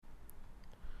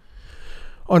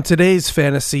On today's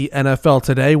Fantasy NFL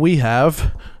Today, we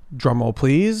have, drumroll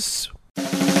please,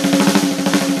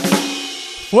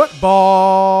 football.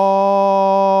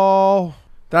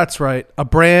 That's right, a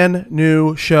brand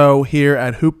new show here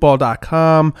at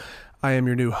hoopball.com. I am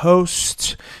your new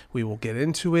host. We will get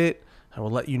into it. I will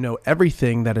let you know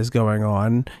everything that is going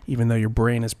on, even though your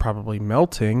brain is probably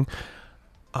melting.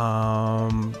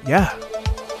 Yeah,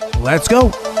 let's go.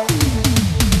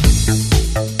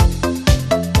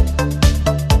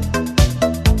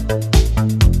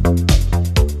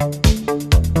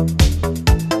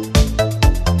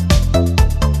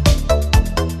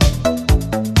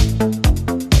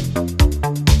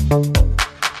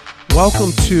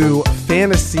 Welcome to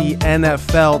Fantasy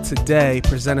NFL Today,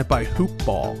 presented by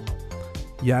Hoopball.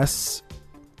 Yes,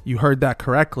 you heard that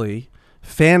correctly.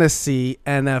 Fantasy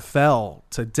NFL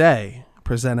Today,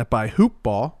 presented by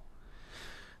Hoopball.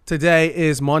 Today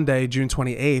is Monday, June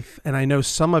 28th, and I know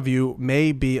some of you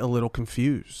may be a little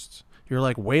confused. You're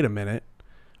like, wait a minute.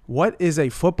 What is a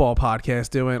football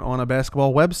podcast doing on a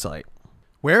basketball website?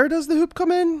 Where does the hoop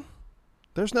come in?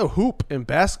 There's no hoop in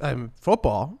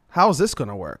football. How is this going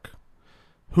to work?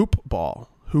 Hoopball,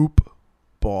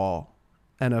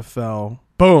 NFL.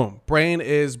 Boom. Brain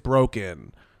is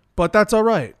broken. But that's all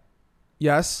right.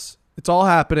 Yes, it's all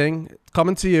happening. It's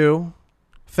coming to you.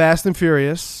 Fast and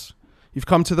furious. You've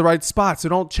come to the right spot, so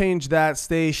don't change that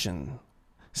station.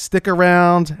 Stick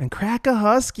around and crack a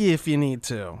husky if you need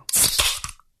to.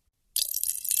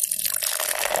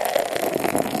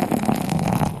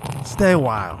 Stay a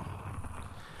while.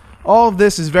 All of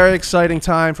this is very exciting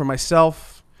time for myself,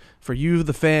 for you,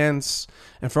 the fans,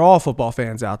 and for all football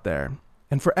fans out there,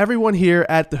 and for everyone here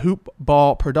at the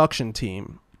Hoopball production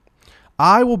team.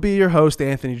 I will be your host,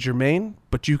 Anthony Germain,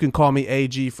 but you can call me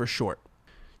AG for short.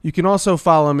 You can also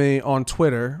follow me on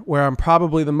Twitter, where I'm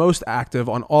probably the most active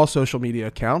on all social media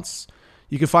accounts.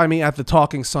 You can find me at the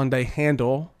Talking Sunday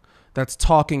handle. That's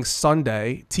Talking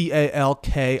Sunday,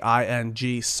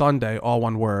 TALKING Sunday, all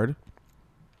one word,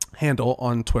 handle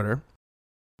on Twitter.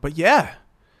 But yeah,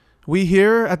 we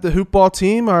here at the Hoopball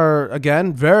team are,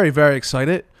 again, very, very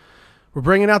excited. We're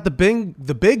bringing out the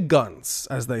big guns,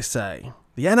 as they say.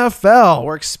 The NFL,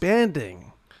 we're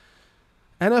expanding.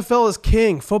 NFL is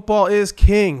king. Football is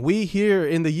king. We here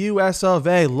in the US of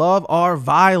A love our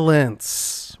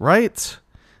violence, right?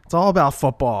 It's all about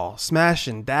football.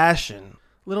 Smashing, dashing.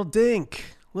 Little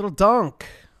dink, little dunk.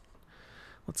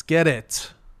 Let's get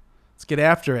it. Let's get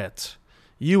after it.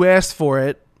 You asked for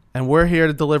it, and we're here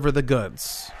to deliver the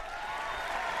goods.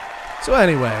 So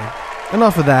anyway,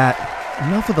 enough of that.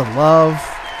 Enough of the love.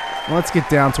 Let's get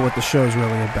down to what the show's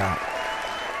really about.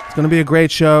 It's going to be a great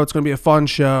show. It's going to be a fun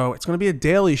show. It's going to be a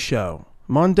daily show.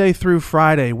 Monday through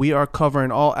Friday, we are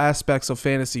covering all aspects of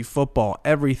fantasy football,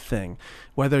 everything.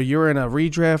 Whether you're in a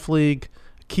redraft league,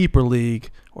 keeper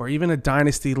league, or even a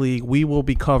dynasty league, we will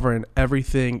be covering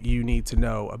everything you need to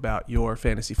know about your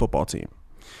fantasy football team.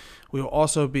 We will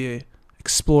also be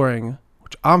exploring,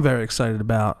 which I'm very excited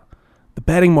about, the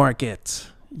betting market.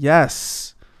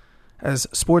 Yes. As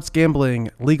sports gambling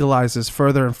legalizes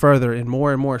further and further in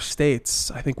more and more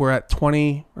states, I think we're at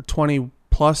 20 or 20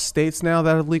 plus states now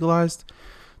that have legalized.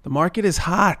 The market is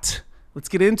hot. Let's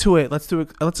get into it. Let's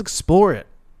explore it.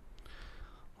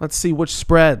 Let's see which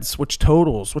spreads, which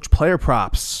totals, which player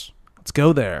props. Let's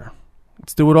go there.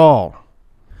 Let's do it all.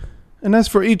 And as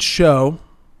for each show,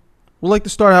 we'd like to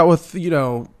start out with,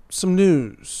 some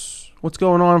news. What's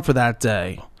going on for that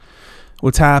day?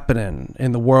 What's happening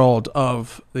in the world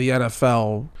of the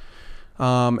NFL.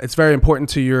 It's very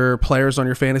important to your players on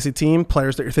your fantasy team,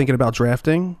 players that you're thinking about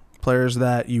drafting, players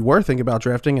that you were thinking about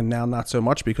drafting and now not so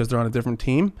much because they're on a different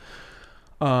team.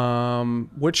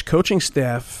 Which coaching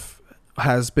staff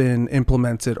has been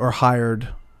implemented or hired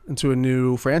into a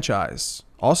new franchise.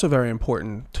 Also very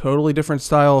important. Totally different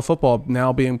style of football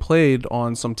now being played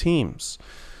on some teams.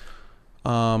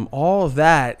 All of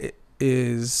that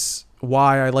is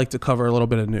why I like to cover a little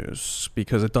bit of news,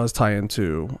 because it does tie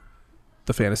into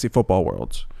the fantasy football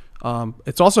world.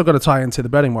 It's also going to tie into the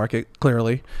betting market,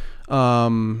 clearly. Look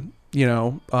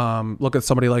at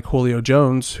somebody like Julio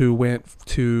Jones, who went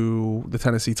to the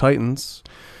Tennessee Titans.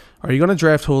 Are you going to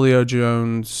draft Julio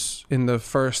Jones in the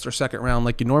first or second round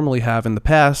like you normally have in the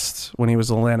past when he was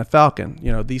an Atlanta Falcon?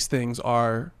 These things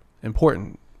are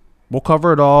important. We'll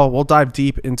cover it all. We'll dive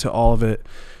deep into all of it.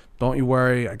 Don't you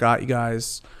worry. I got you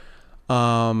guys.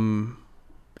 And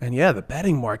yeah, the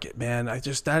betting market, man,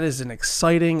 that is an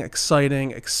exciting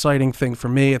thing for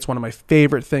me. It's one of my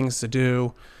favorite things to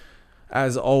do.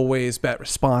 As always, bet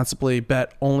responsibly,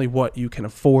 bet only what you can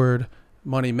afford.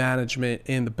 Money management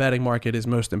in the betting market is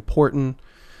most important.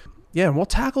 Yeah, and we'll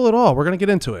tackle it all. We're going to get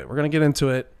into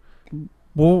it.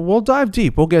 We'll dive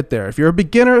deep. We'll get there. If you're a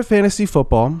beginner at fantasy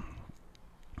football,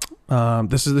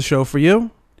 this is the show for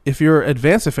you. If you're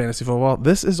advanced at fantasy football,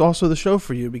 this is also the show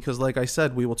for you because, like I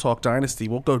said, we will talk dynasty.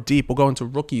 We'll go deep. We'll go into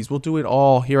rookies. We'll do it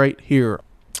all right here.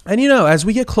 And, as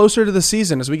we get closer to the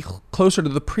season, as we get closer to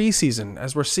the preseason,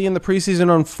 as we're seeing the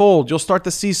preseason unfold, you'll start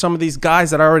to see some of these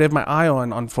guys that I already have my eye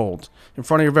on unfold in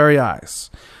front of your very eyes.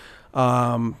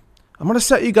 I'm going to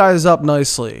set you guys up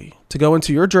nicely to go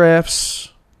into your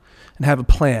drafts and have a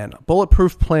plan, a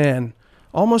bulletproof plan,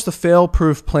 almost a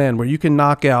fail-proof plan where you can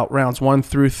knock out rounds 1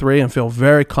 through 3 and feel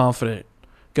very confident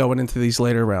going into these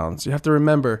later rounds. You have to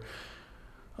remember,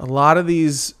 a lot of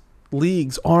these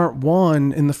leagues aren't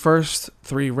won in the first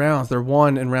 3 rounds. They're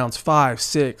won in rounds 5,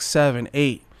 6, 7,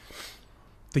 8.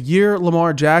 The year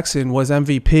Lamar Jackson was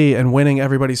MVP and winning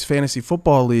everybody's fantasy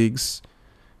football leagues,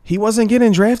 he wasn't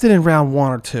getting drafted in round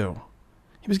 1 or 2.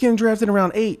 He was getting drafted in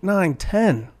round 8, 9,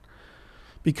 10.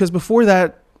 Because before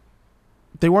that,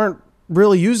 they weren't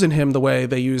really using him the way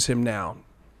they use him now.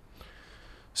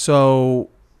 So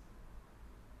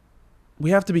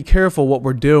we have to be careful what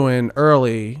we're doing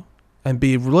early and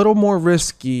be a little more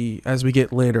risky as we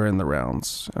get later in the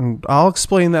rounds. And I'll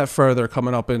explain that further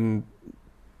coming up in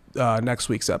next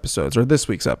week's episodes or this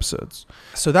week's episodes.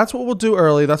 So that's what we'll do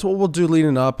early. That's what we'll do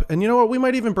leading up. And you know what? We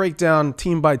might even break down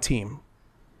team by team.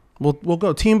 We'll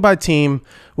go team by team.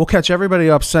 We'll catch everybody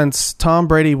up since Tom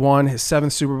Brady won his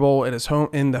 7th Super Bowl at his home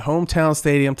in the hometown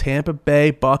stadium, Tampa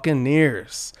Bay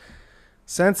Buccaneers.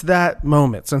 Since that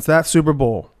moment, since that Super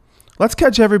Bowl, let's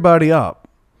catch everybody up.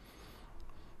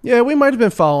 Yeah, we might have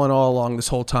been following all along this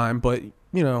whole time, but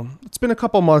it's been a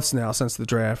couple months now since the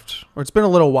draft, or it's been a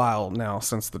little while now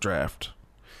since the draft.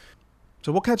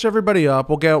 So we'll catch everybody up.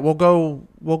 We'll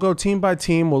go team by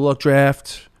team. We'll look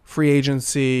draft, free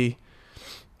agency.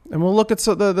 And we'll look at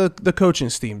the coaching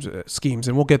schemes,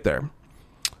 and we'll get there.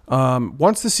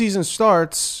 Once the season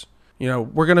starts,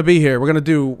 we're gonna be here. We're gonna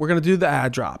do the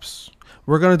ad drops.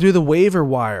 We're gonna do the waiver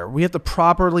wire. We have to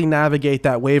properly navigate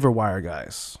that waiver wire,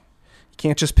 guys. You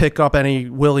can't just pick up any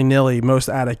willy-nilly most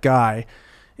addict guy.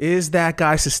 Is that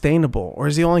guy sustainable, or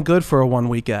is he only good for a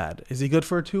 1-week ad? Is he good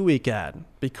for a 2-week ad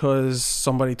because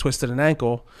somebody twisted an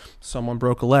ankle, someone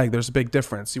broke a leg? There's a big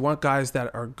difference. You want guys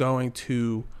that are going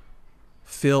to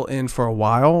fill in for a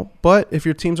while, but if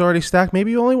your team's already stacked,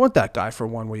 maybe you only want that guy for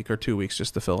 1 week or 2 weeks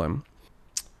just to fill in.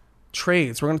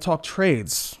 Trades. We're going to talk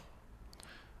trades.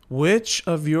 Which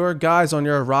of your guys on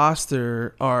your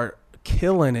roster are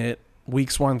killing it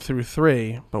weeks 1 through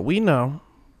 3? But we know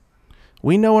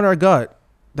in our gut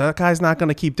that guy's not going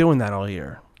to keep doing that all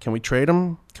year. Can we trade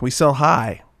him? Can we sell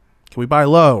high? Can we buy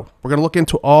low? We're going to look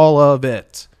into all of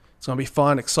it. It's going to be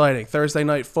fun, exciting. Thursday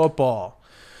night football.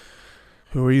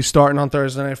 Who are you starting on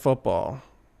Thursday Night Football?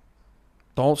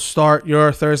 Don't start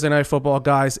your Thursday Night Football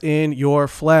guys in your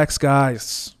flex,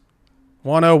 guys.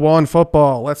 101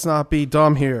 football. Let's not be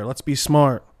dumb here. Let's be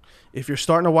smart. If you're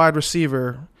starting a wide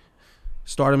receiver,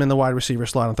 start him in the wide receiver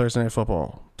slot on Thursday Night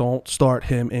Football. Don't start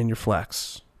him in your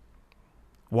flex.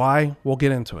 Why? We'll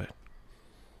get into it.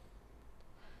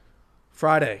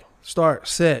 Friday. Start,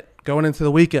 sit. Going into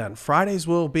the weekend. Fridays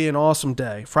will be an awesome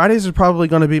day. Fridays are probably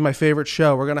going to be my favorite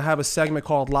show. We're going to have a segment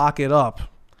called Lock It Up.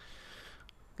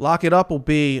 Lock It Up will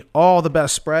be all the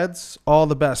best spreads, all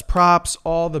the best props,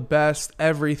 all the best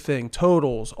everything,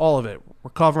 totals, all of it. We're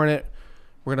covering it.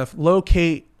 We're going to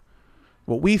locate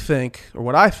what we think, or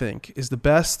what I think, is the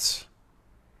best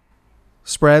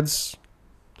spreads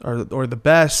or the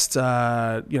best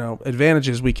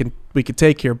advantages we could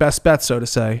take here, best bets, so to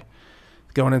say,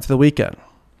 going into the weekend.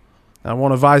 I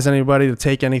won't advise anybody to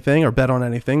take anything or bet on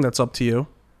anything. That's up to you.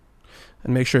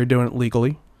 And make sure you're doing it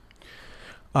legally.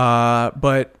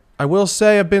 But I will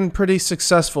say I've been pretty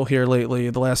successful here lately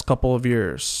the last couple of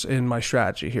years in my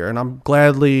strategy here. And I'll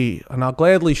gladly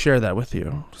share that with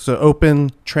you. So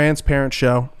open, transparent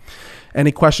show.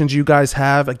 Any questions you guys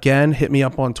have, again, hit me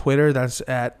up on Twitter. That's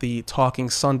at the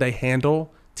Talking Sunday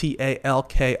handle.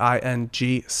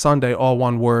 TALKING Sunday, all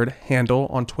one word, handle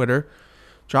on Twitter.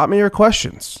 Drop me your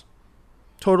questions.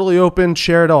 Totally open,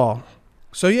 share it all.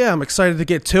 So yeah, I'm excited to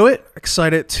get to it.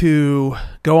 Excited to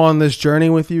go on this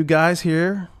journey with you guys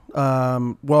here.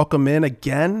 Welcome in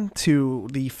again to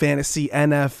the Fantasy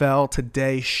NFL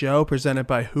Today show presented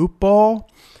by Hoopball.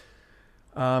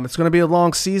 It's going to be a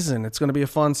long season. It's going to be a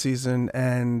fun season.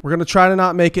 And we're going to try to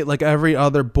not make it like every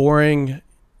other boring,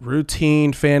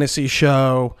 routine fantasy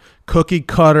show, cookie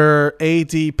cutter,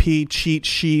 ADP cheat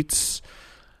sheets.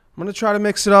 I'm going to try to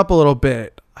mix it up a little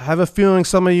bit. I have a feeling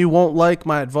some of you won't like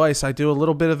my advice. I do a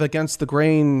little bit of against the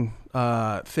grain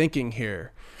thinking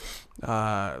here.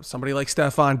 Somebody like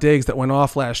Stephon Diggs that went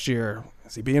off last year.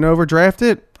 Is he being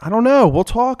overdrafted? I don't know. We'll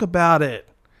talk about it.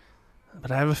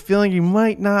 But I have a feeling you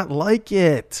might not like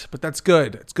it. But that's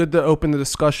good. It's good to open the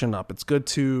discussion up. It's good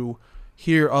to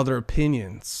hear other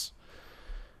opinions.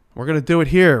 We're going to do it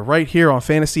here, right here on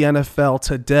Fantasy NFL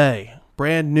Today.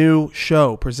 Brand new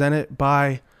show presented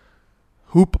by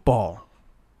Hoop Ball.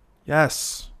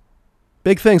 Yes.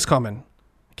 Big things coming.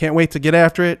 Can't wait to get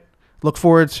after it. Look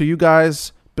forward to you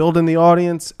guys building the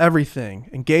audience, everything,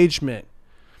 engagement.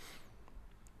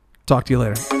 Talk to you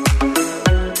later.